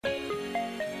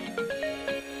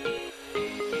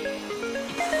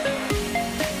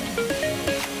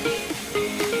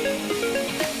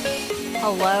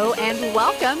Hello and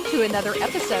welcome to another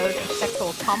episode of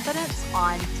Sexual Confidence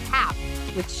on Tap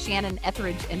with Shannon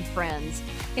Etheridge and friends.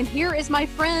 And here is my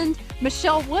friend,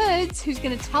 Michelle Woods, who's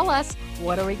going to tell us,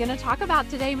 what are we going to talk about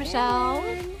today, Michelle?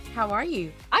 How are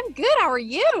you? I'm good. How are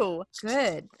you?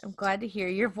 Good. I'm glad to hear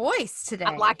your voice today.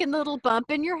 I'm liking the little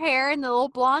bump in your hair and the little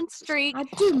blonde streak. I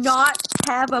do not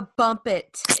have a bump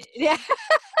it. Yeah.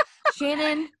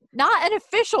 Shannon. Not an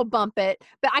official bump it,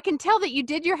 but I can tell that you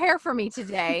did your hair for me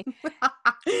today.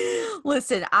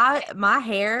 Listen, my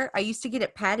hair, I used to get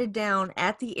it patted down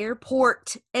at the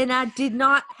airport and I did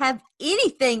not have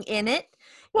anything in it.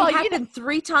 Well, it happened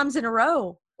 3 times in a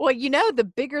row. Well,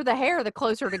 the bigger the hair, the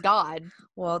closer to God.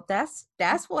 Well, that's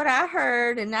what I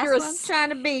heard, and that's what I'm trying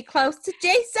to be, close to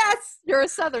Jesus. You're a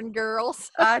Southern girl. So.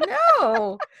 I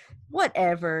know.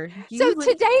 Whatever.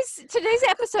 Today's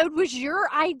episode was your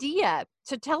idea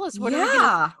to tell us what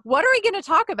are we going to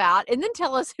talk about, and then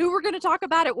tell us who we're going to talk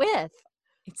about it with.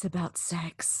 It's about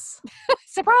sex.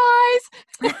 Surprise!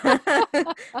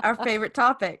 Our favorite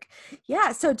topic.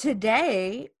 Yeah, so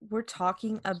today we're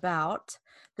talking about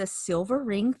the silver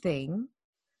ring thing,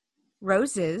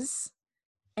 roses,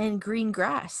 and green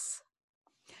grass.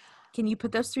 Can you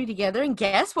put those 3 together and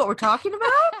guess what we're talking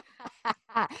about?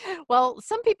 Well,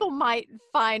 some people might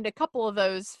find a couple of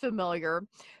those familiar,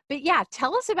 but yeah,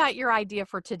 tell us about your idea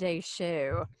for today's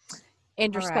show.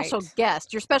 And your special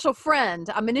guest, your special friend.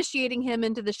 I'm initiating him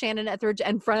into the Shannon Etheridge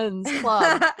and Friends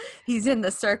Club. He's in the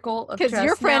circle of trust because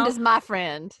your friend now. is my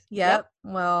friend. Yep.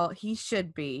 Well, he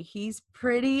should be. He's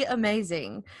pretty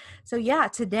amazing. So yeah,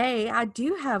 today I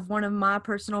do have one of my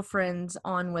personal friends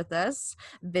on with us,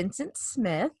 Vincent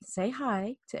Smith. Say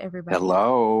hi to everybody.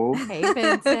 Hello. Hey,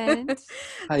 Vincent.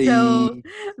 Hi. So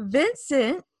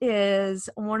Vincent is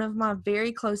one of my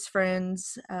very close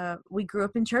friends. We grew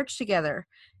up in church together,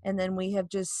 and then we have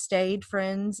just stayed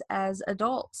friends as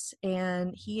adults.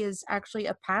 And he is actually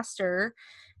a pastor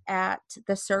at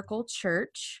the Circle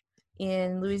Church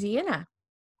in Louisiana.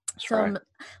 That's so right. I'm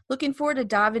looking forward to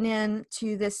diving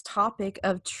into this topic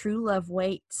of true love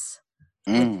waits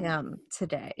with him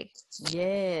today.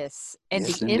 Yes. And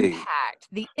Yes, the indeed.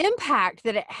 impact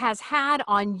that it has had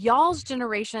on y'all's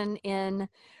generation in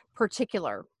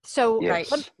particular. So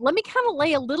Yes. let me kind of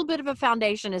lay a little bit of a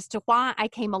foundation as to why I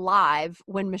came alive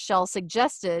when Michelle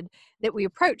suggested that we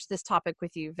approach this topic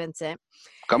with you, Vincent.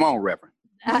 Come on, Reverend.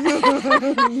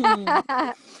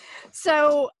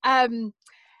 So,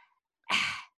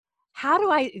 how do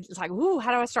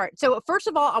I start? So first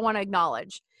of all, I want to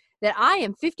acknowledge that I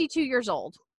am 52 years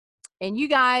old and you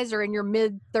guys are in your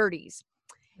mid 30s.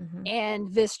 Mm-hmm.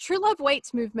 And this True Love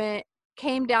Waits movement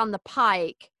came down the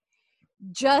pike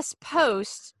just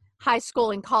post high school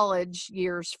and college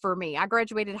years for me. I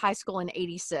graduated high school in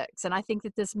 86. And I think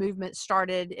that this movement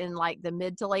started in like the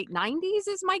mid to late 90s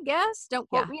is my guess. Don't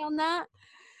quote me on that.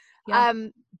 Yeah.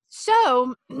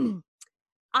 So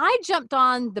I jumped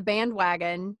on the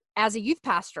bandwagon as a youth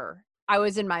pastor. I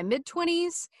was in my mid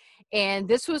 20s and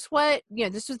this was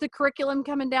the curriculum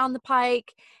coming down the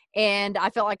pike. And I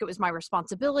felt like it was my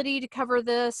responsibility to cover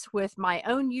this with my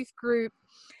own youth group.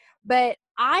 But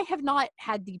I have not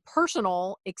had the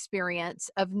personal experience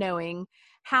of knowing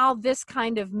how this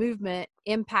kind of movement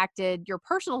impacted your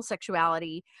personal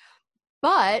sexuality.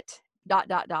 But,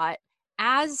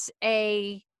 as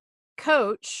a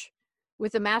coach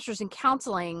with a master's in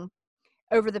counseling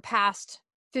over the past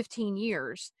 15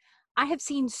 years, I have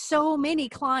seen so many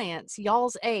clients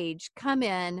y'all's age come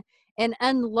in and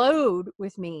unload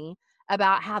with me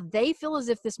about how they feel as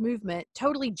if this movement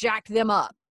totally jacked them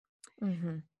up.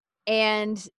 Mm-hmm.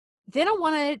 And then I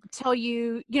want to tell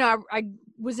you, I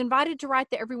was invited to write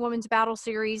the Every Woman's Battle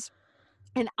series,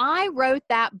 and I wrote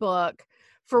that book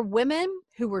for women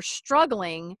who were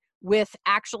struggling with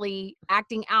actually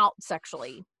acting out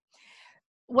sexually.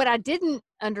 What I didn't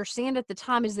understand at the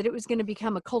time is that it was going to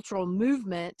become a cultural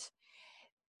movement.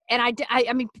 And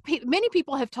I mean, many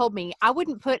people have told me I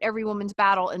wouldn't put Every Woman's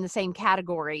Battle in the same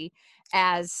category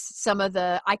as some of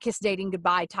the I Kiss Dating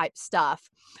Goodbye type stuff.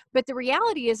 But the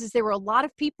reality is there were a lot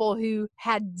of people who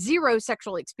had zero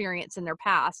sexual experience in their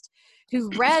past who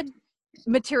read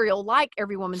material like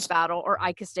Every Woman's Battle or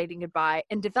I Kiss Dating Goodbye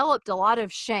and developed a lot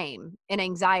of shame and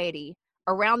anxiety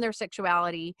around their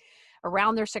sexuality,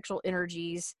 around their sexual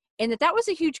energies. And that was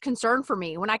a huge concern for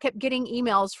me when I kept getting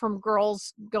emails from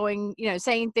girls going,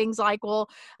 saying things like, well,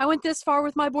 I went this far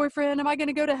with my boyfriend. Am I going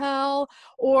to go to hell?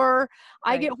 Or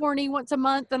I get horny once a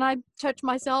month and I touch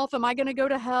myself. Am I going to go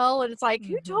to hell? And it's like,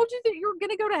 who told you that you were going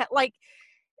to go to hell? Like,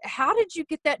 how did you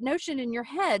get that notion in your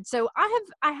head? So I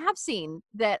have seen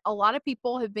that a lot of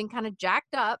people have been kind of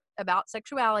jacked up about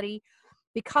sexuality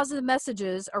because of the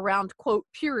messages around, quote,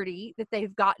 purity that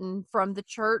they've gotten from the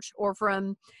church or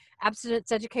from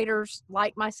abstinence educators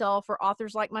like myself or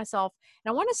authors like myself.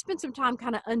 And I want to spend some time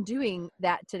kind of undoing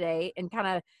that today and kind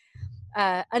of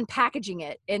unpackaging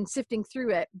it and sifting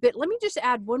through it. But let me just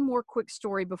add one more quick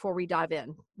story before we dive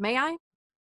in. May I?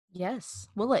 Yes,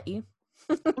 we'll let you.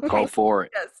 Go for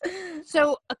it. Yes.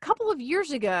 So a couple of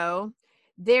years ago,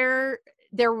 there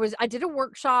was, I did a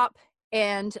workshop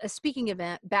and a speaking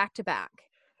event back to back.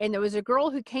 And there was a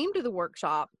girl who came to the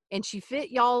workshop and she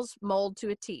fit y'all's mold to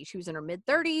a T. She was in her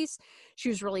mid-30s. She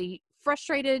was really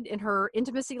frustrated in her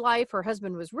intimacy life. Her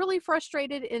husband was really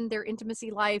frustrated in their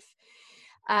intimacy life.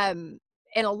 And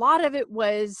a lot of it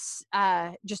was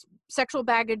just sexual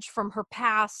baggage from her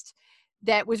past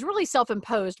that was really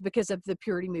self-imposed because of the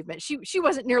purity movement. She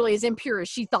wasn't nearly as impure as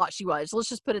she thought she was. Let's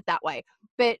just put it that way.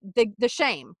 But the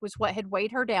shame was what had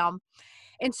weighed her down.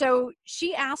 And so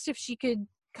she asked if she could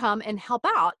come and help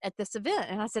out at this event.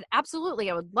 And I said, absolutely.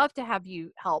 I would love to have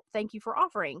you help. Thank you for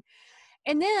offering.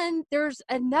 And then there's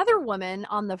another woman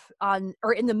in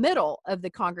the middle of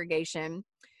the congregation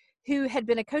who had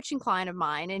been a coaching client of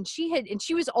mine, and she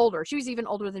was older. She was even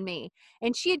older than me.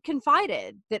 And she had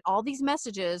confided that all these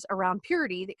messages around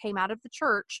purity that came out of the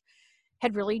church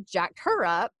had really jacked her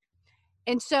up.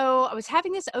 And so I was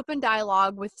having this open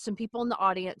dialogue with some people in the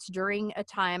audience during a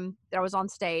time that I was on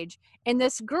stage. And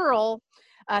this girl,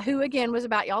 who again was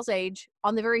about y'all's age,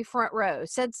 on the very front row,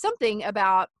 said something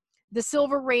about the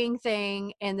silver ring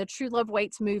thing and the True Love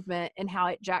Waits movement and how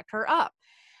it jacked her up.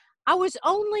 I was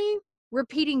only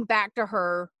repeating back to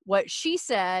her what she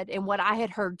said and what I had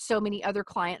heard so many other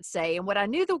clients say and what I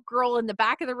knew the girl in the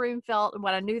back of the room felt and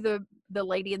what I knew the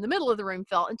lady in the middle of the room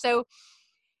felt. And so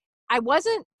I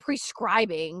wasn't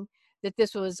prescribing that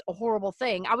this was a horrible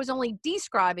thing. I was only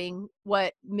describing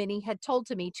what many had told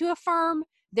to me to affirm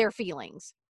their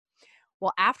feelings.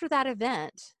 Well, after that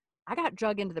event, I got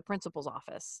drug into the principal's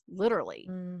office, literally.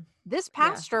 This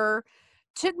pastor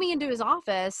took me into his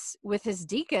office with his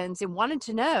deacons and wanted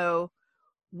to know,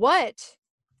 what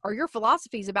are your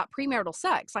philosophies about premarital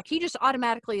sex? Like, he just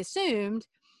automatically assumed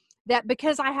that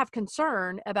because I have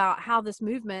concern about how this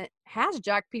movement has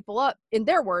jacked people up, in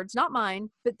their words, not mine,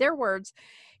 but their words,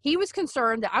 he was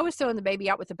concerned that I was throwing the baby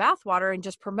out with the bathwater and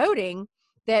just promoting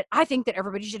that I think that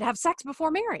everybody should have sex before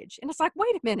marriage. And it's like,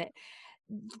 wait a minute,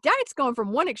 that's going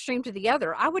from one extreme to the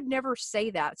other. I would never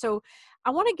say that. So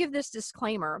I want to give this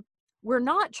disclaimer. We're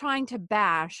not trying to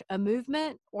bash a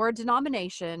movement or a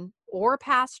denomination or a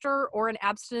pastor or an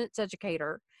abstinence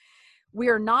educator. We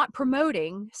are not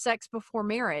promoting sex before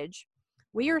marriage.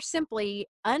 We are simply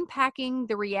unpacking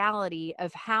the reality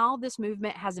of how this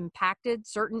movement has impacted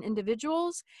certain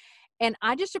individuals. And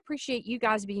I just appreciate you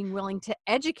guys being willing to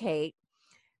educate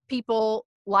people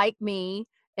like me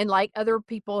and like other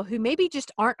people who maybe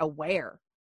just aren't aware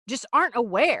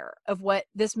of what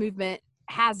this movement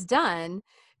has done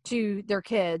to their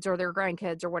kids or their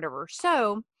grandkids or whatever.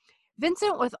 So,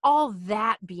 Vincent, with all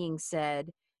that being said,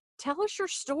 tell us your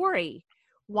story.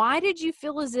 Why did you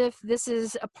feel as if this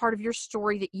is a part of your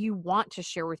story that you want to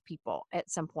share with people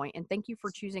at some point? And thank you for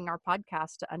choosing our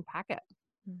podcast to unpack it.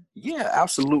 Yeah,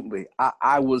 absolutely.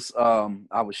 I was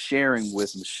sharing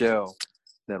with Michelle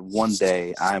that one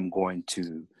day I'm going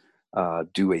to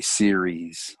do a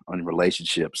series on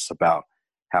relationships about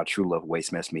how true love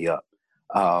waits messed me up,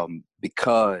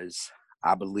 because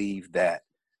I believe that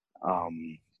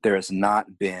there has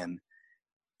not been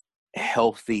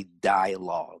healthy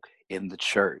dialogue in the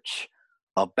church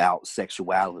about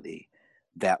sexuality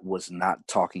that was not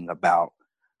talking about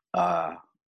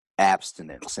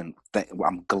abstinence. And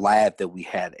I'm glad that we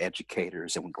had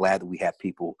educators, and we're glad that we had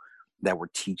people that were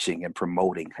teaching and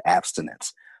promoting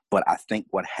abstinence. But I think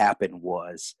what happened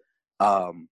was,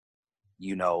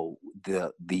 you're not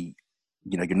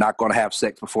going to have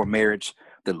sex before marriage.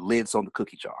 The lid's on the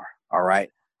cookie jar. All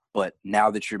right. But now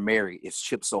that you're married, it's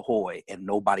Chips Ahoy, and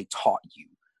nobody taught you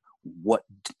what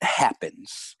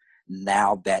happens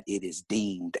now that it is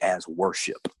deemed as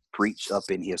worship. Preach up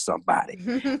in here, somebody.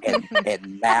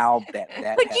 and now that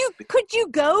could you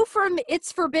go from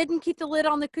it's forbidden, keep the lid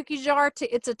on the cookie jar, to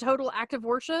it's a total act of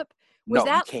worship? You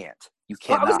can't. You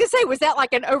can't. Well, I was gonna say, was that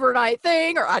like an overnight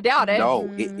thing, or I doubt it. No,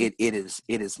 it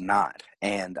is not.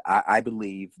 And I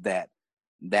believe that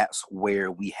that's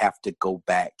where we have to go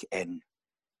back and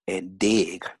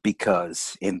dig,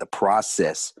 because in the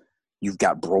process, you've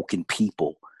got broken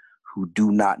people who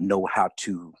do not know how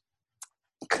to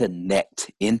connect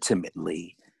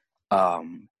intimately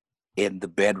in the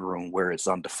bedroom where it's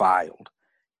undefiled.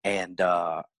 And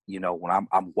when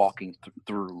I'm walking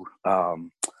through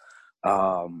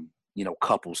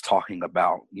couples talking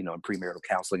about, in premarital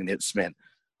counseling, and it's been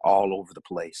all over the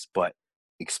place. But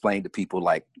explain to people,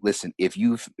 like, listen, if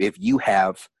you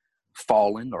have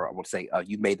fallen, or I would say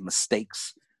you made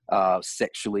mistakes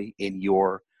sexually in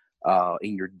your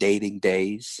dating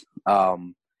days,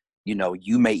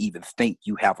 you may even think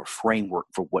you have a framework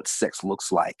for what sex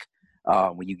looks like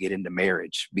when you get into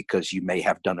marriage, because you may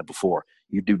have done it before.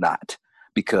 You do not,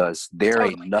 because there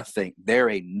ain't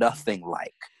nothing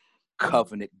like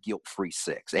covenant guilt-free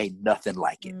sex. Ain't nothing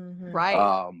like it.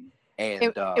 Right.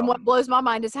 And what blows my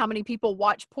mind is how many people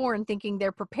watch porn thinking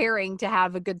they're preparing to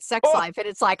have a good sex life. And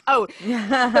it's like,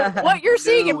 what you're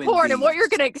seeing in porn and what you're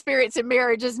going to experience in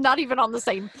marriage is not even on the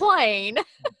same plane.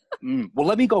 Well,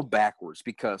 let me go backwards,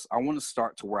 because I want to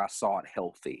start to where I saw it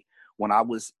healthy. When I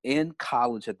was in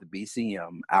college at the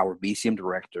BCM, our BCM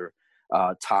director,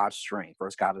 Todd Strain,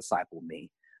 first guy to disciple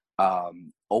me,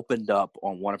 opened up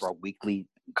on one of our weekly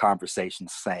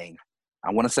conversations saying,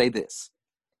 I want to say this: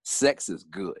 sex is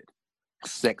good.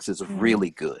 Sex is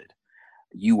really good.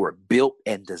 You were built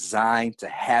and designed to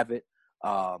have it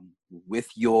with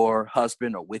your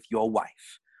husband or with your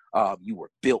wife. You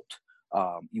were built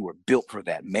for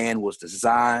that. Man was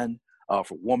designed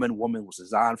for woman. Woman was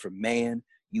designed for man.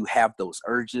 You have those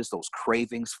urges, those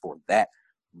cravings for that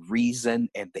reason,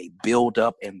 and they build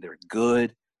up and they're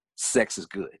good. Sex is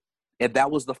good. And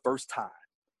that was the first time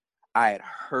I had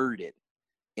heard it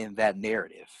in that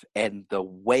narrative. And the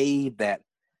way that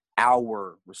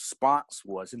our response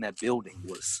was in that building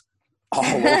was all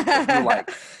over. We're like,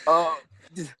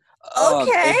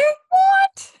 okay,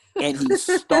 what? And he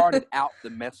started out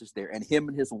the message there, and him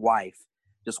and his wife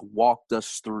just walked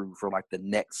us through for like the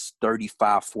next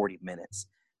 35, 40 minutes,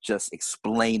 just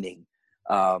explaining,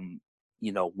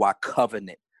 why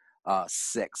covenant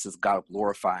sex is God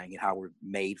glorifying and how we're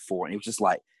made for it. And it was just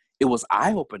like, it was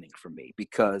eye-opening for me,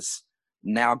 because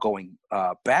now going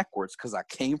backwards, because I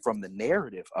came from the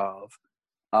narrative of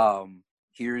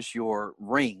here's your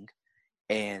ring,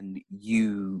 and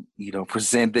you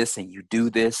present this and you do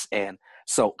this. And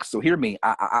so hear me,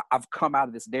 I've come out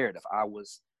of this narrative. I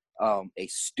was a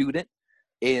student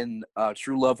in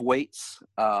True Love Waits.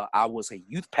 I was a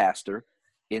youth pastor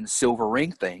in Silver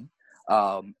Ring Thing.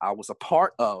 I was a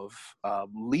part of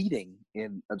leading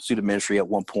in a student ministry at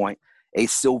one point, a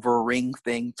Silver Ring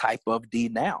Thing type of D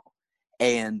now.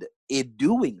 And in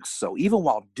doing so, even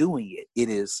while doing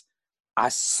it, I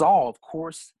saw, of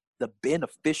course, the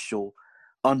beneficial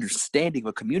understanding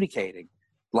of communicating.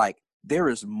 Like, there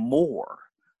is more,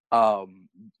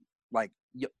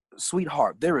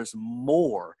 sweetheart, there is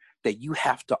more that you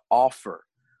have to offer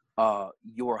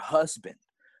your husband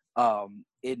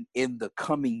in the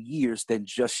coming years than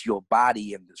just your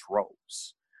body and this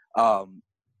rose.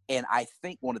 And I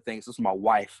think one of the things, this is my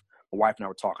wife and I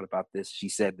were talking about this, she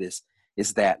said this,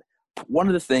 is that one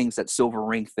of the things that Silver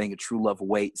Ring Thing and True Love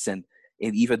Waits and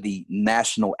even the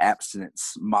national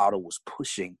abstinence model was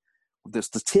pushing, the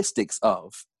statistics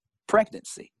of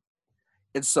pregnancy.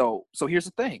 And so here's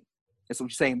the thing. And so you're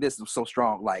saying this was so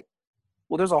strong, like,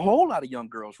 well, there's a whole lot of young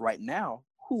girls right now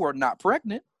who are not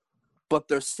pregnant, but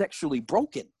they're sexually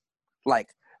broken. Like,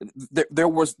 there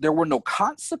were no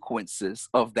consequences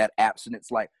of that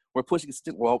abstinence. Like, we're pushing,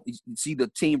 well, you see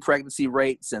the teen pregnancy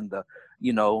rates and the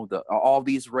all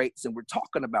these rates, and we're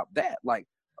talking about that. Like,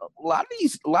 a lot of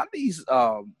these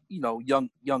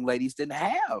young ladies didn't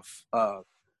have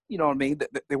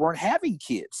they weren't having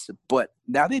kids, but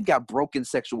now they've got broken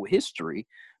sexual history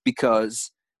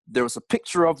because there was a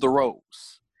picture of the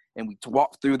rose, and we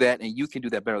walked through that, and you can do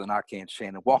that better than I can,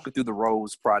 Shannon, walking through the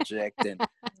Rose Project, and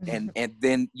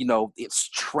then it's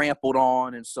trampled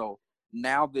on. And so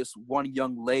now this one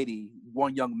young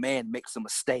man makes a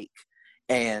mistake,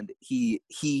 and he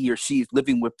or she is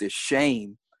living with this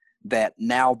shame that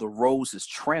now the rose is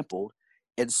trampled.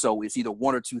 And so it's either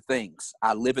one or two things: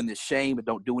 I live in this shame and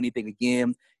don't do anything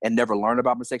again and never learn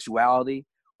about my sexuality,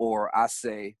 or I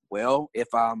say, well, if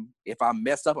I'm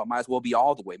messed up, I might as well be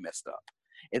all the way messed up.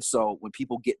 And so when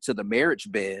people get to the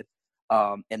marriage bed,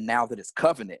 and now that it's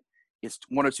covenant, it's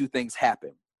one or two things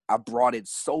happen. I brought in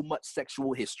so much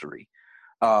sexual history,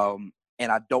 and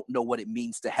I don't know what it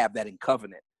means to have that in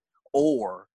covenant.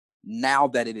 Or now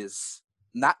that it is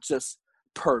not just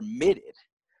permitted,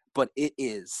 but it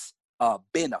is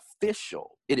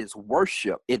beneficial, it is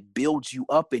worship, it builds you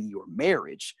up in your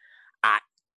marriage.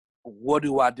 What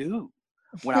do I do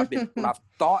when I've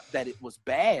thought that it was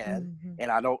bad,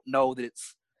 and I don't know that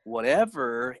it's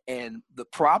whatever? And the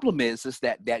problem is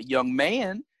that young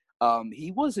man,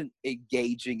 he wasn't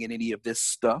engaging in any of this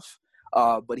stuff,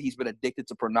 but he's been addicted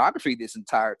to pornography this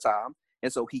entire time,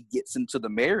 And so he gets into the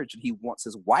marriage and he wants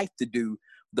his wife to do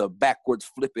the backwards,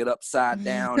 flip it upside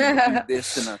down, and do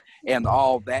this and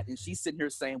all that. And she's sitting here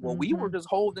saying, well, we were just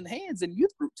holding hands in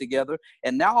youth group together.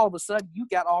 And now all of a sudden you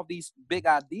got all these big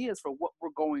ideas for what we're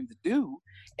going to do.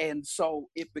 And so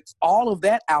if it's all of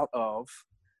that out of,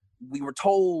 we were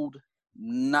told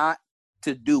not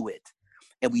to do it.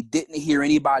 And we didn't hear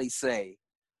anybody say,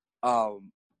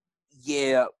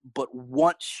 yeah, but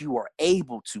once you are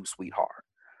able to, sweetheart,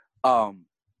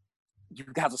 you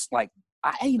guys are like,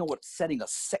 I didn't know what setting a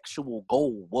sexual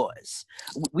goal was.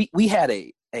 We had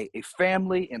a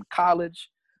family in college,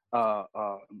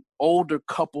 older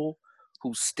couple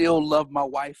who still love my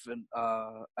wife and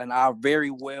I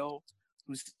very well,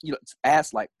 who's, you know,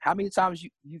 asked like, how many times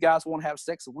you guys want to have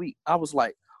sex a week? I was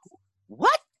like,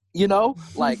 what? You know,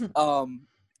 like,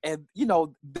 and you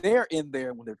know, they're in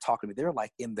there when they're talking to me, they're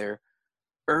like in their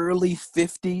early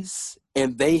 50s,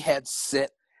 and they had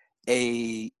set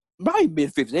my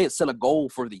mid-50s, they had set a goal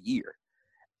for the year.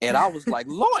 And I was like,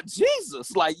 Lord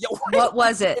Jesus, like, yo, what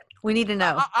was it? We need to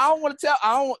know. I don't want to tell.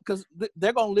 I don't, because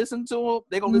they're going to listen to them.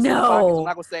 They're going to listen to the podcast. I'm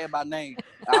not going to say it by name.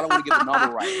 I don't want to get the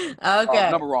number right.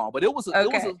 Okay. Number wrong. But it was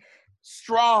a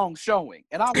strong showing.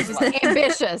 And I was like,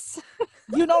 ambitious.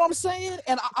 You know what I'm saying?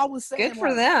 And I was saying, good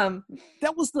for them.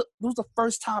 That was the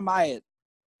first time I had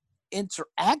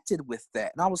interacted with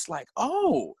that. And I was like,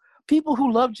 oh, people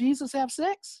who love Jesus have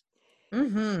sex?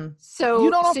 Mm-hmm. So, you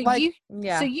know, so like,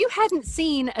 so you hadn't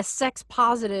seen a sex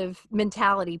positive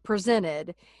mentality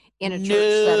presented in a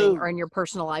church setting or in your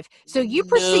personal life. So you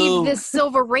perceived this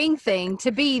silver ring thing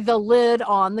to be the lid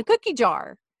on the cookie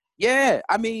jar. Yeah,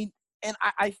 I mean, and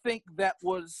I think that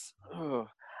was, let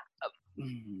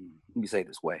me say it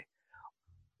this way.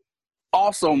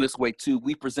 Also in this way too,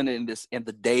 we presented in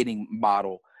the dating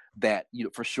model that, you know,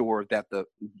 for sure that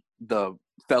the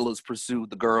fellas pursued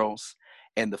the girls,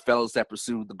 and the fellas that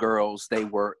pursued the girls, they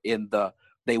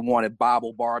wanted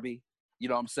Bible Barbie, you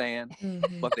know what I'm saying?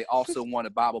 Mm-hmm. But they also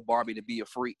wanted Bible Barbie to be a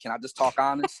freak. Can I just talk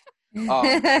honest?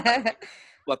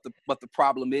 But the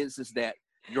problem is that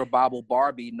your Bible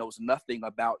Barbie knows nothing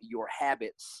about your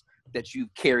habits that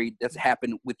you've carried, that's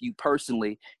happened with you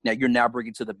personally. Now you're now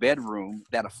bringing to the bedroom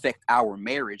that affect our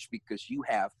marriage because you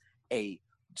have a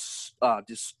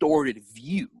distorted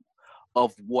view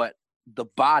of what the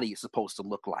body is supposed to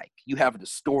look like. You have a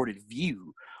distorted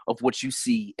view of what you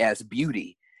see as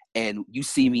beauty, and you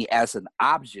see me as an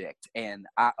object. And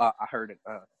I heard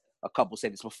a couple say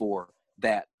this before,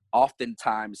 that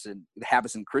oftentimes, and it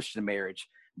happens in Christian marriage,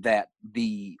 that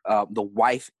the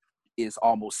wife is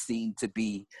almost seen to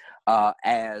be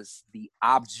as the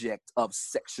object of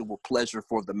sexual pleasure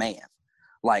for the man.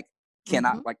 Like,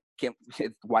 the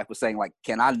wife was saying, like,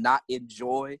 can I not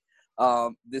enjoy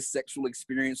this sexual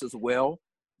experience as well?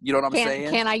 You know what I'm saying?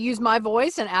 Can I use my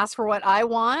voice and ask for what I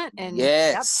want? And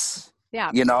yes. Yeah.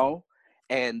 You know,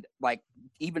 and like,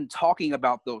 even talking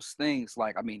about those things,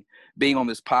 like, I mean, being on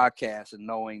this podcast and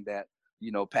knowing that,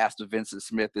 you know, Pastor Vincent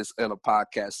Smith is in a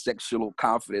podcast, Sexual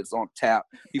Confidence on Tap.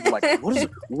 People are like,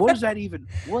 what does that even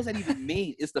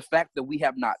mean? It's the fact that we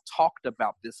have not talked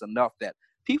about this enough, that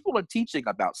people are teaching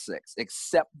about sex,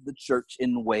 except the church,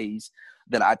 in ways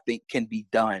that I think can be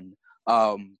done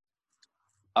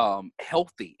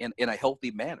healthy, in a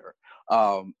healthy manner.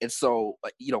 And so,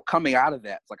 you know, coming out of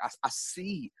that, like, I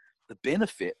see the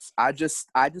benefits. I just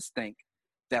think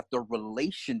that the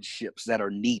relationships that are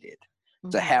needed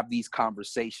to have these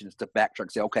conversations, to backtrack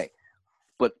and say, okay,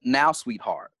 but now,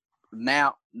 sweetheart,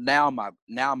 now my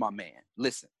man,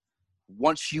 listen,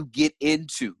 once you get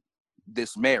into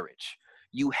this marriage,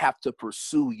 you have to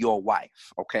pursue your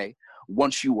wife. Okay.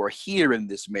 Once you are here in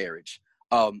this marriage,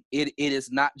 it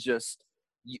is not just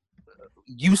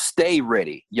you stay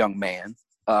ready, young man.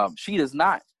 She does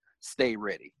not stay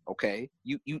ready. Okay.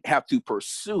 You have to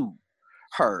pursue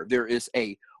her. There is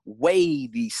a way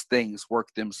these things work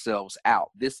themselves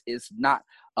out. This is not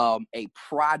a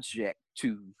project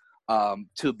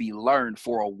to be learned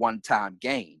for a one-time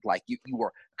gain. Like, you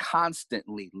are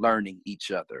constantly learning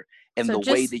each other, and so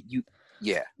the way that you,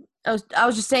 I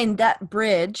was just saying, that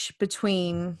bridge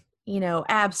between, you know,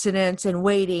 abstinence and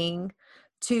waiting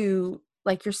to,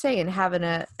 like you're saying, having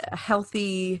a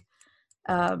healthy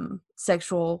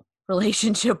sexual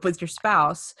relationship with your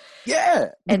spouse. Yeah.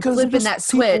 And flipping that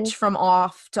switch from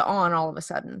off to on all of a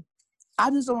sudden. I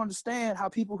just don't understand how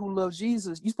people who love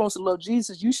Jesus, you're supposed to love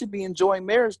Jesus, you should be enjoying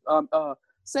marriage,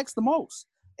 sex the most.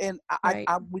 And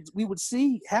we would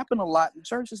see happen a lot in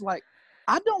churches. Like,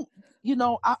 I don't, you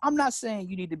know, I'm not saying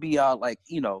you need to be like,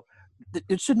 you know,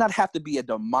 there should not have to be a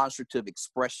demonstrative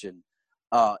expression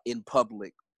in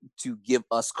public to give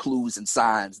us clues and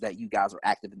signs that you guys are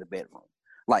active in the bedroom.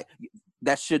 Like,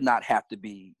 that should not have to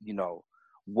be,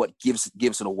 what gives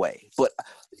it away. But,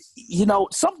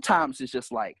 sometimes it's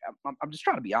just like, I'm just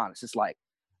trying to be honest. It's like,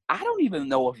 I don't even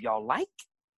know if y'all like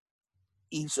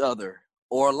each other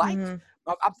or like,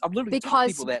 I've literally taught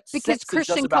people that sex is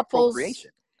just about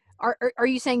procreation. Are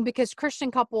you saying because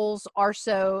Christian couples are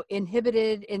so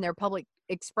inhibited in their public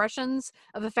expressions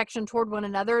of affection toward one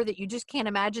another that you just can't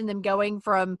imagine them going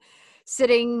from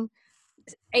sitting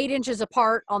 8 inches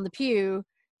apart on the pew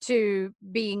to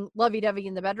being lovey-dovey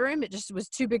in the bedroom? It just was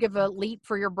too big of a leap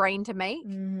for your brain to make.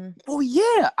 Mm-hmm. Well,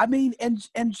 yeah. I mean, and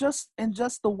just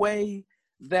the way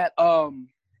that, I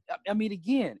mean,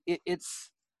 again, it's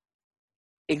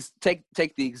take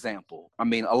the example. I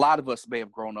mean, a lot of us may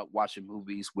have grown up watching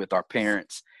movies with our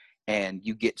parents, and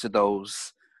you get to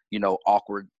those,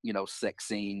 awkward, sex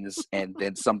scenes, and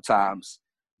then sometimes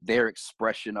their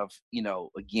expression of,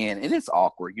 again, and it's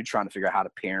awkward. You're trying to figure out how to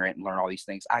parent and learn all these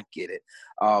things. I get it.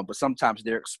 But sometimes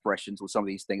their expressions when some of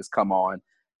these things come on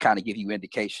kind of give you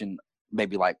indication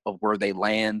maybe like of where they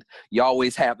land.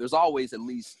 There's always at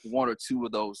least one or two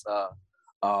of those,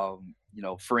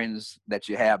 friends that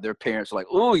you have, their parents are like,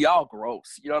 "Oh, y'all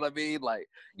gross." You know what I mean? Like,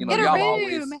 y'all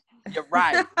always, yeah,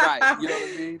 right. You know what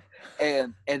I mean?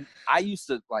 And I used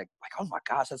to like, oh my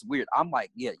gosh, that's weird. I'm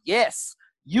like, yeah, yes,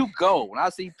 you go. When I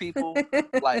see people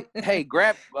like, hey,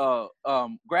 grab her. I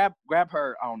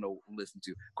don't know, listen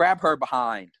to, grab her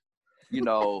behind. You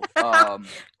know what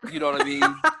I mean?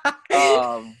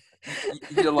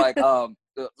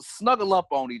 Snuggle up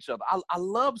on each other. I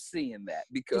love seeing that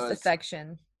because it's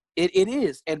affection. It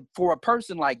is. And for a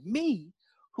person like me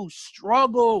who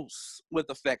struggles with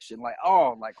affection, like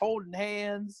holding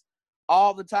hands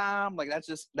all the time, like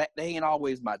that ain't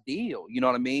always my deal. You know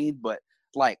what I mean? But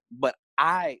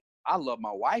I love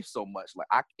my wife so much. Like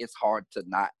it's hard to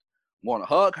not want to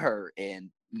hug her and,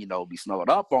 be snuggled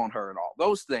up on her and all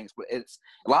those things. But it's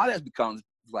a lot of that becomes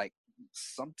like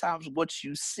sometimes what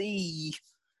you see,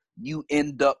 you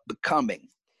end up becoming.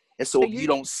 And so if you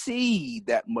don't see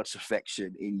that much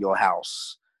affection in your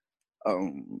house,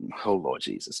 oh Lord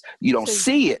Jesus, you don't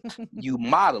see it, you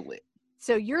model it.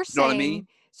 So you're saying, know what I mean?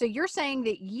 So you're saying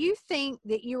that you think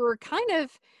that you were kind of,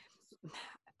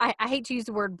 I hate to use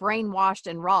the word brainwashed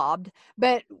and robbed,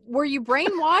 but were you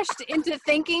brainwashed into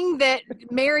thinking that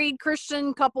married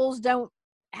Christian couples don't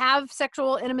have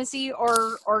sexual intimacy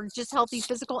or just healthy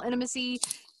physical intimacy?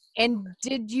 And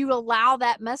did you allow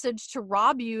that message to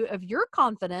rob you of your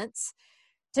confidence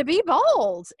to be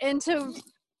bold and to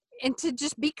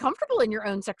just be comfortable in your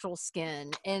own sexual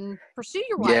skin and pursue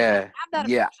your wife and have that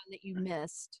affection that you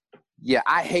missed? Yeah,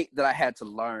 I hate that I had to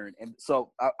learn. And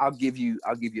so I'll give you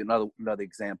another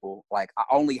example. Like I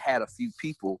only had a few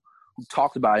people who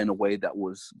talked about it in a way that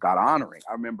was God honoring.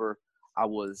 I remember I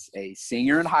was a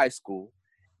senior in high school,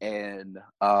 and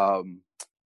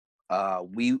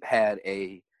we had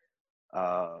a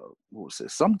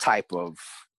some type of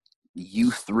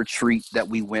youth retreat that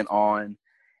we went on,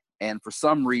 and for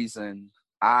some reason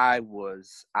I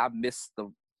missed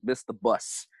the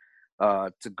bus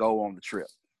to go on the trip,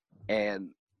 and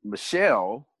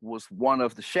Michelle was one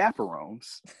of the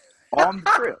chaperones on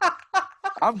the trip.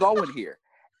 I'm going here,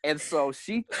 and so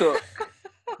she took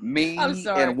me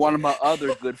and one of my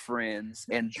other good friends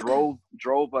and drove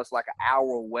us like an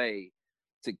hour away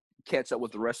to catch up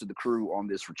with the rest of the crew on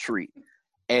this retreat.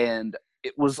 And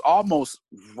it was almost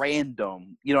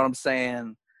random, you know what I'm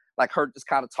saying? Like her just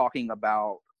kind of talking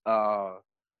about,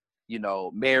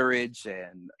 marriage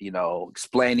and,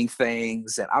 explaining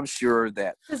things. And I'm sure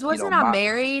that, because wasn't I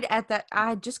married at that? I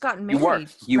had just gotten married.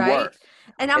 You right? were.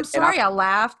 And I'm sorry I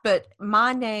laughed, but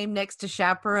my name next to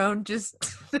chaperone just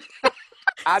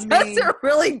doesn't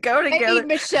really go together. Maybe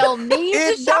Michelle needs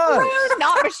a chaperone,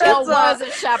 not Michelle was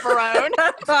a chaperone.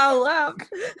 I laughed.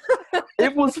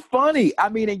 It was funny. I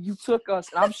mean, and you took us,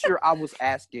 and I'm sure I was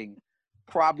asking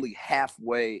probably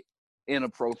halfway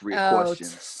inappropriate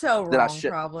questions. So wrong, that I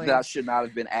should not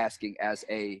have been asking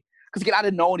because again, I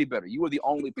didn't know any better. You were the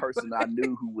only person that I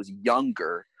knew who was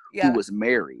younger, who was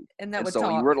married. And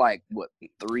so you were like, what,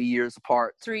 3 years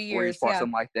apart? 3 years, apart,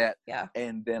 something like that. Yeah.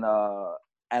 And then,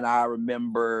 and I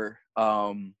remember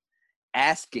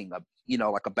asking,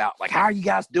 about, like, how are you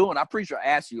guys doing? I'm pretty sure I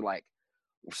asked you, like,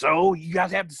 so you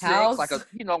guys have sex, like a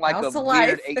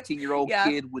weird 18-year-old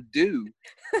kid would do.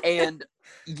 And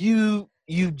you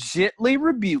gently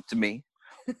rebuked me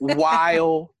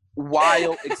while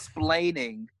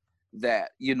explaining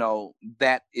that,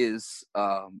 that is,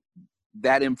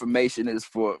 that information is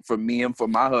for me and for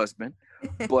my husband.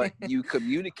 But you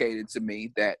communicated to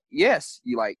me that, yes,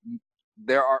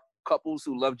 there are couples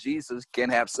who love Jesus can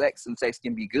have sex and sex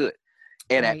can be good.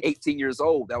 And at 18 years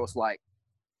old, that was like,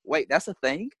 wait, that's a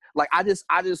thing. Like I just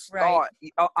Right.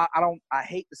 thought, I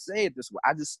hate to say it this way.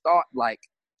 I just thought like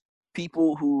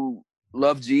people who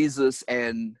love Jesus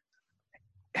and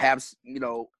have,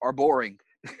 are boring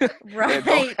and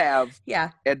Right. Yeah.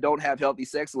 don't have healthy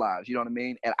sex lives. You know what I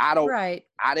mean? And Right.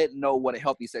 I didn't know what a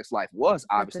healthy sex life was.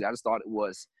 But Obviously, I just thought it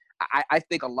was. I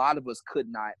think a lot of us could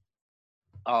not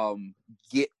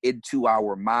get into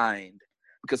our mind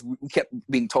because we kept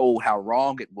being told how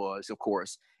wrong it was, of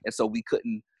course, and so we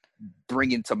couldn't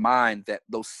bring into mind that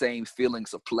those same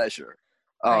feelings of pleasure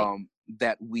Right.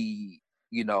 that we,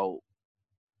 you know,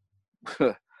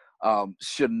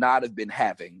 should not have been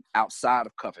having outside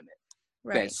of covenant.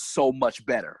 Right. That's so much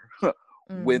better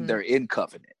when they're in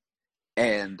covenant.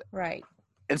 And Right.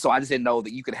 so I just didn't know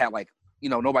that you could have like,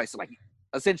 nobody said like,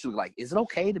 essentially like, is it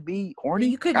okay to be horny?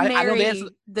 You could I know the marry answer.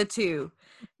 the two.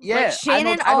 Yeah, Like Shannon I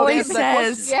know the always answer to that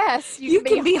question. says, Yes, you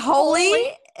can be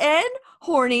holy and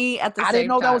horny at the I same didn't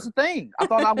know time. that was a thing. I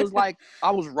thought I was like,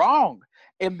 I was wrong.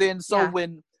 And then so Yeah.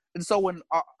 when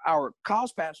our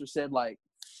college pastor said like,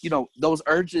 those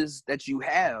urges that you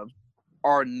have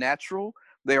are natural,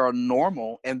 they are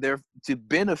normal, and they're to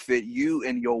benefit you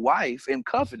and your wife in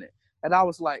covenant. And I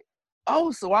was like,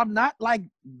 oh, so I'm not like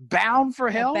bound for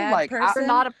hell. bad Like person? You're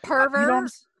not a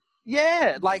pervert.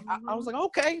 yeah. Like I was like,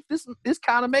 okay, this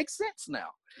kind of makes sense now.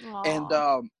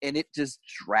 Aw. And it just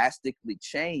drastically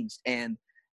changed. And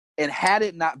had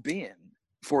it not been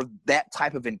for that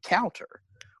type of encounter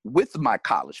with my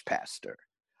college pastor,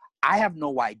 I have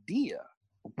no idea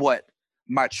what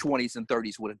my 20s and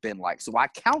 30s would have been like. So I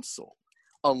counsel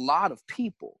a lot of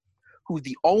people who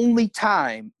the only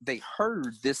time they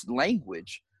heard this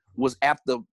language was at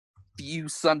the few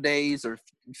Sundays or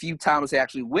few times they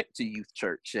actually went to youth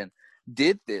church and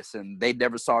did this, and they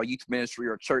never saw youth ministry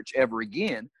or church ever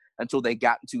again until they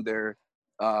got into their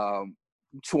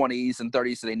 20s and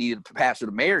 30s, so they needed a pastor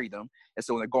to marry them. And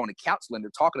so when they're going to counseling,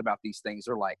 they're talking about these things,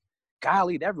 they're like,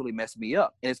 golly, that really messed me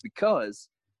up. And it's because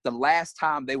the last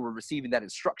time they were receiving that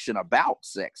instruction about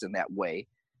sex in that way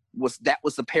was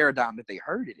the paradigm that they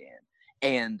heard it in.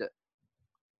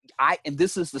 And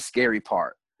this is the scary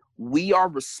part. We are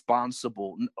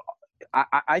responsible.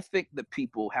 I think that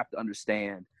people have to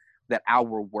understand that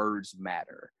our words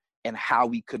matter and how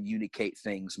we communicate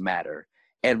things matter.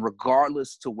 And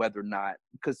regardless to whether or not,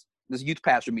 because this youth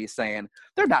pastor me is saying,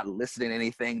 they're not listening to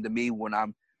anything to me when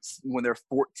they're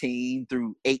 14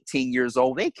 through 18 years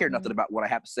old. They care nothing about what I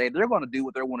have to say. They're going to do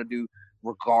what they want to do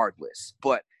regardless.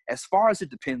 But as far as it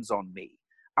depends on me,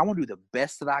 I want to do the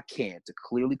best that I can to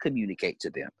clearly communicate to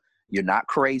them. You're not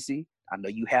crazy. I know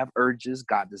you have urges.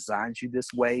 God designs you this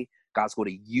way. God's going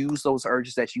to use those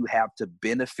urges that you have to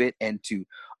benefit and to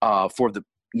for the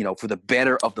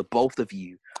better of the both of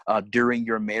you during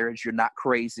your marriage. You're not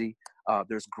crazy.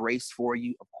 There's grace for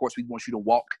you. Of course, we want you to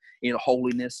walk in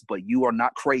holiness, but you are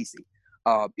not crazy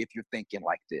if you're thinking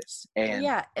like this. And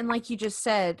yeah, and like you just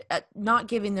said, not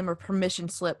giving them a permission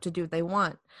slip to do what they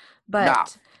want,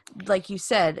 but like you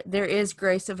said, there is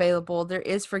grace available. There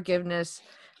is forgiveness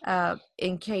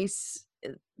in case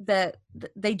that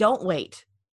they don't wait,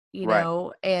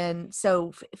 Right. and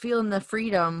so feeling the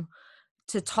freedom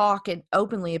to talk and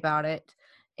openly about it,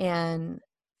 and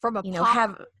From a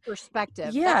have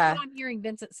perspective. Yeah. That's what I'm hearing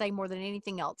Vincent say more than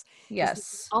anything else.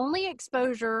 Yes. The only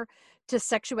exposure to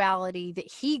sexuality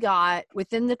that he got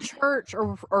within the church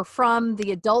or from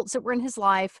the adults that were in his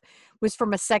life was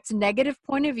from a sex negative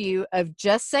point of view of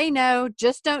just say no,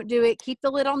 just don't do it, keep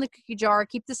the lid on the cookie jar,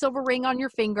 keep the silver ring on your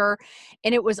finger.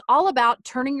 And it was all about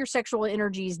turning your sexual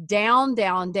energies down,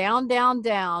 down, down, down,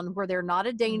 down, where they're not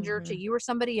a danger to you or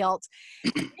somebody else.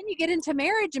 And then you get into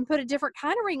marriage and put a different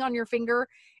kind of ring on your finger.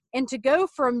 And to go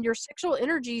from your sexual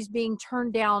energies being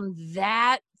turned down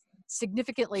that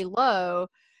significantly low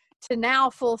to now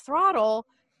full throttle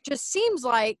just seems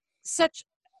like such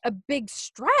a big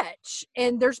stretch.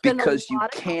 And there's been Because a you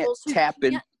lot of can't couples who tap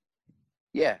in. can't.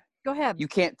 Yeah. Go ahead. You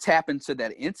can't tap into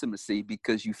that intimacy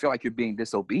because you feel like you're being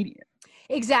disobedient.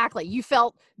 Exactly. You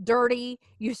felt dirty.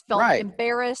 You felt Right.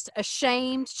 embarrassed,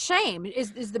 ashamed. Shame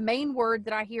is the main word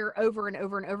that I hear over and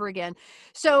over and over again.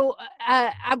 So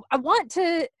I want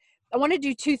to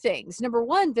do two things. Number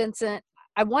one, Vincent,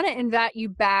 I want to invite you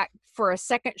back for a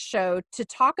second show to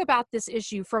talk about this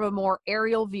issue from a more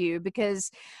aerial view,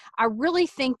 because I really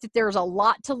think that there's a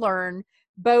lot to learn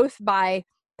both by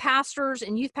pastors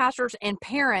and youth pastors and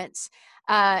parents,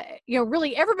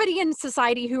 really everybody in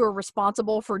society who are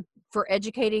responsible for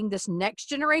educating this next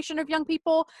generation of young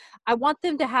people. I want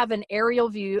them to have an aerial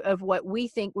view of what we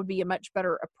think would be a much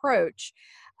better approach.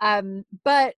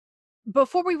 But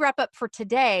before we wrap up for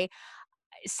today,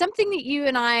 something that you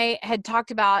and I had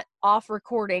talked about off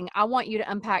recording, I want you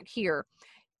to unpack here.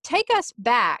 Take us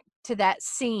back to that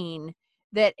scene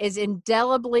that is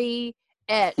indelibly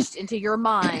etched into your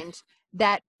mind,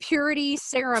 that purity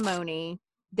ceremony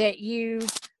that you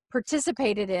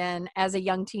participated in as a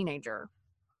young teenager.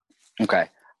 Okay.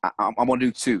 I'm going to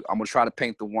do two. I'm going to try to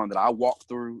paint the one that I walked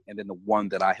through and then the one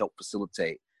that I helped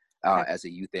facilitate as a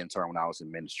youth intern when I was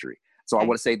in ministry. So I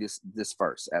want to say this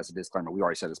first as a disclaimer. We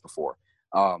already said this before.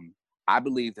 I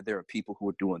believe that there are people who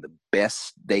are doing the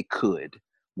best they could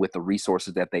with the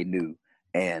resources that they knew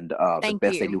and the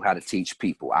best they knew how to teach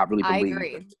people. I really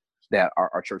believe that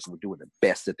our churches were doing the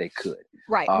best that they could.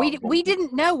 Right. We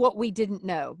didn't know what we didn't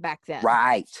know back then.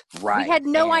 Right. We had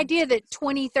no idea that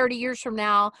 20, 30 years from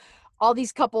now, all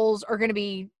these couples are going to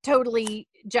be totally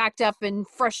jacked up and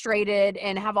frustrated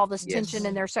and have all this tension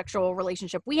in their sexual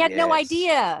relationship. We had no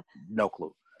idea. No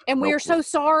clue. And we are so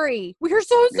sorry. We are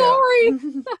so sorry.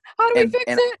 How do we fix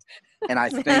it? And I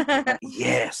think,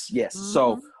 yes.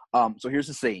 Mm-hmm. So here's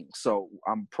the scene. So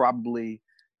I'm probably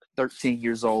 13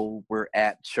 years old. We're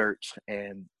at church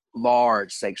and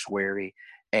large sanctuary.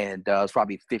 And it's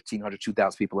probably 1,500,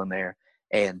 2,000 people in there.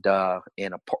 And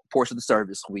in a portion of the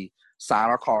service, we sign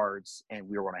our cards and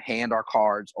we're going to hand our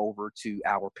cards over to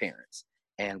our parents.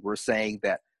 And we're saying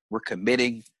that we're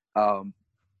committing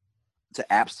to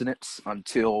abstinence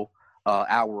until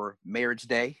our marriage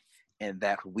day, and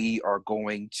that we are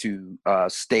going to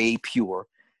stay pure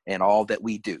in all that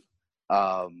we do.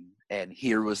 And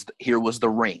here was the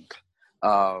ring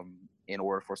in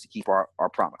order for us to keep our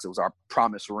promise. It was our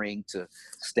promise ring to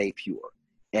stay pure.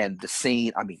 And the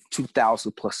scene,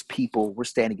 2,000 plus people, we're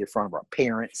standing in front of our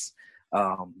parents.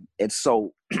 And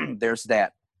so there's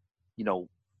that, do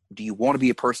you want to be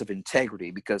a person of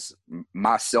integrity? Because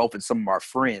myself and some of our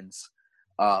friends,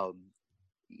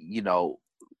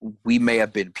 we may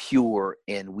have been pure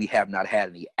and we have not had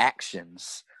any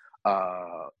actions,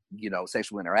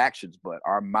 sexual interactions, but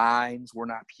our minds were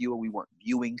not pure. We weren't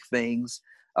viewing things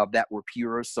that were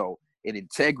pure. So in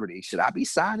integrity, should I be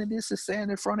signing this and saying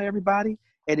in front of everybody?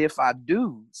 And if I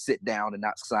do sit down and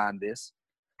not sign this,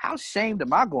 how ashamed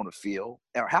am I going to feel?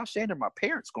 Or how ashamed are my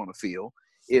parents going to feel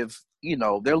if,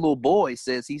 their little boy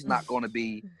says he's not going to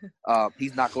be,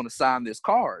 he's not going to sign this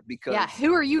card? Because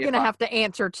who are you going to have to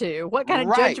answer to? What kind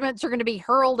of judgments are going to be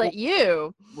hurled at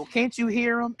you? Well, can't you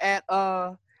hear him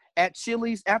at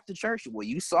Chili's after church? Well,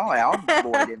 you saw Alvin's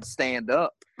boy didn't stand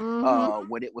up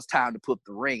when it was time to put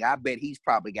the ring. I bet he's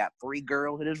probably got 3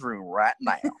 girls in his room right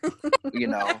now,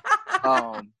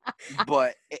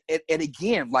 but and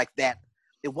again, like that,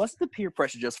 it wasn't the peer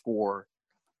pressure just for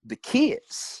the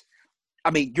kids.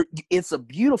 It's a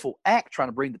beautiful act trying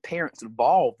to bring the parents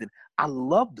involved, and I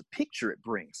love the picture it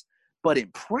brings. But in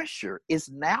pressure is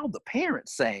now the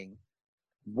parents saying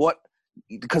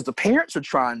because the parents are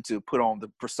trying to put on the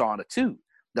persona too,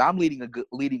 that I'm leading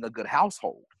a good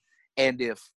household. And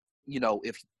if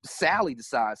Sally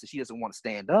decides that she doesn't want to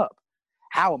stand up,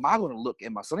 how am I going to look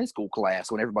in my Sunday school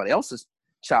class when everybody else's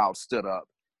child stood up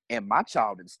and my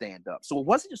child didn't stand up? So it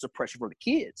wasn't just a pressure for the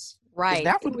kids. Right. It's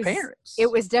now for the parents. It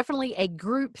was definitely a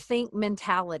group think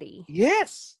mentality.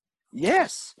 Yes.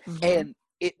 Mm-hmm. And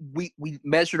we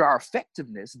measured our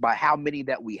effectiveness by how many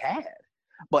that we had.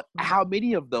 But how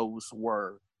many of those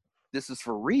were, this is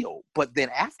for real? But then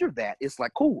after that, it's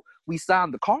like, cool, we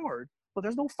signed the card, but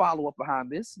there's no follow-up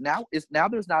behind this. Now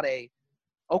there's not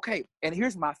okay, and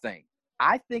here's my thing.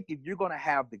 I think if you're going to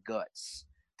have the guts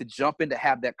to jump in to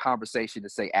have that conversation to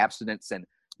say abstinence and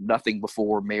nothing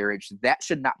before marriage, that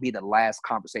should not be the last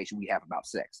conversation we have about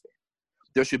sex.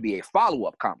 There should be a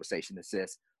follow-up conversation that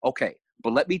says, okay,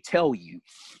 but let me tell you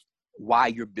why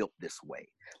you're built this way.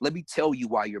 Let me tell you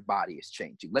why your body is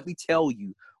changing. Let me tell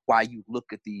you why you look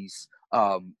at these,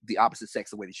 the opposite sex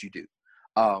the way that you do.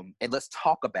 And let's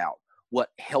talk about what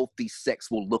healthy sex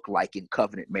will look like in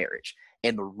covenant marriage.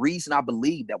 And the reason I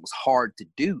believe that was hard to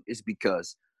do is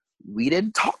because we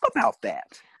didn't talk about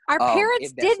that. Our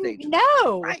parents didn't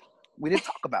know. Right. We didn't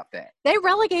talk about that. They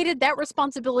relegated that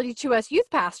responsibility to us youth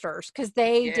pastors because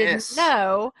they didn't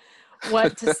know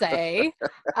what to say.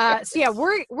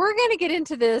 We're going to get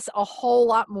into this a whole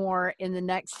lot more in the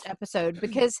next episode,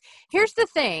 because here's the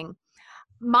thing.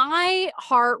 My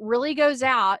heart really goes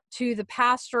out to the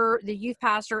pastor, the youth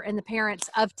pastor, and the parents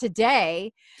of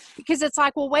today, because it's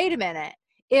like, well, wait a minute.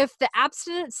 If the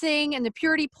abstinence thing and the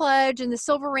purity pledge and the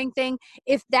silver ring thing,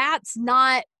 if that's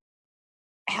not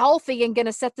healthy and going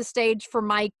to set the stage for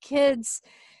my kids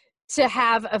to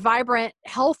have a vibrant,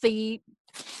 healthy,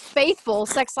 faithful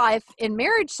sex life in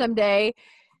marriage someday,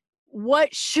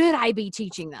 what should I be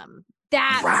teaching them?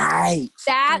 Right.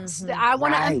 That's Mhm. I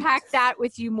want to Right. unpack that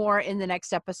with you more in the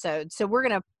next episode. So we're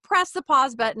going to press the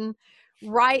pause button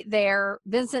right there.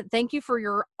 Vincent, thank you for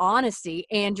your honesty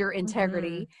and your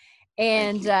integrity.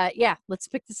 And you. let's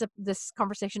pick this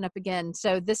conversation up again.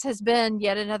 So this has been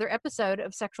yet another episode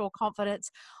of Sexual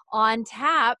Confidence on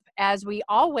Tap. As we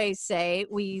always say,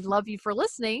 we love you for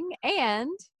listening, and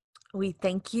We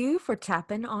thank you for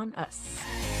tapping on us.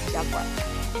 God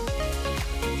bless.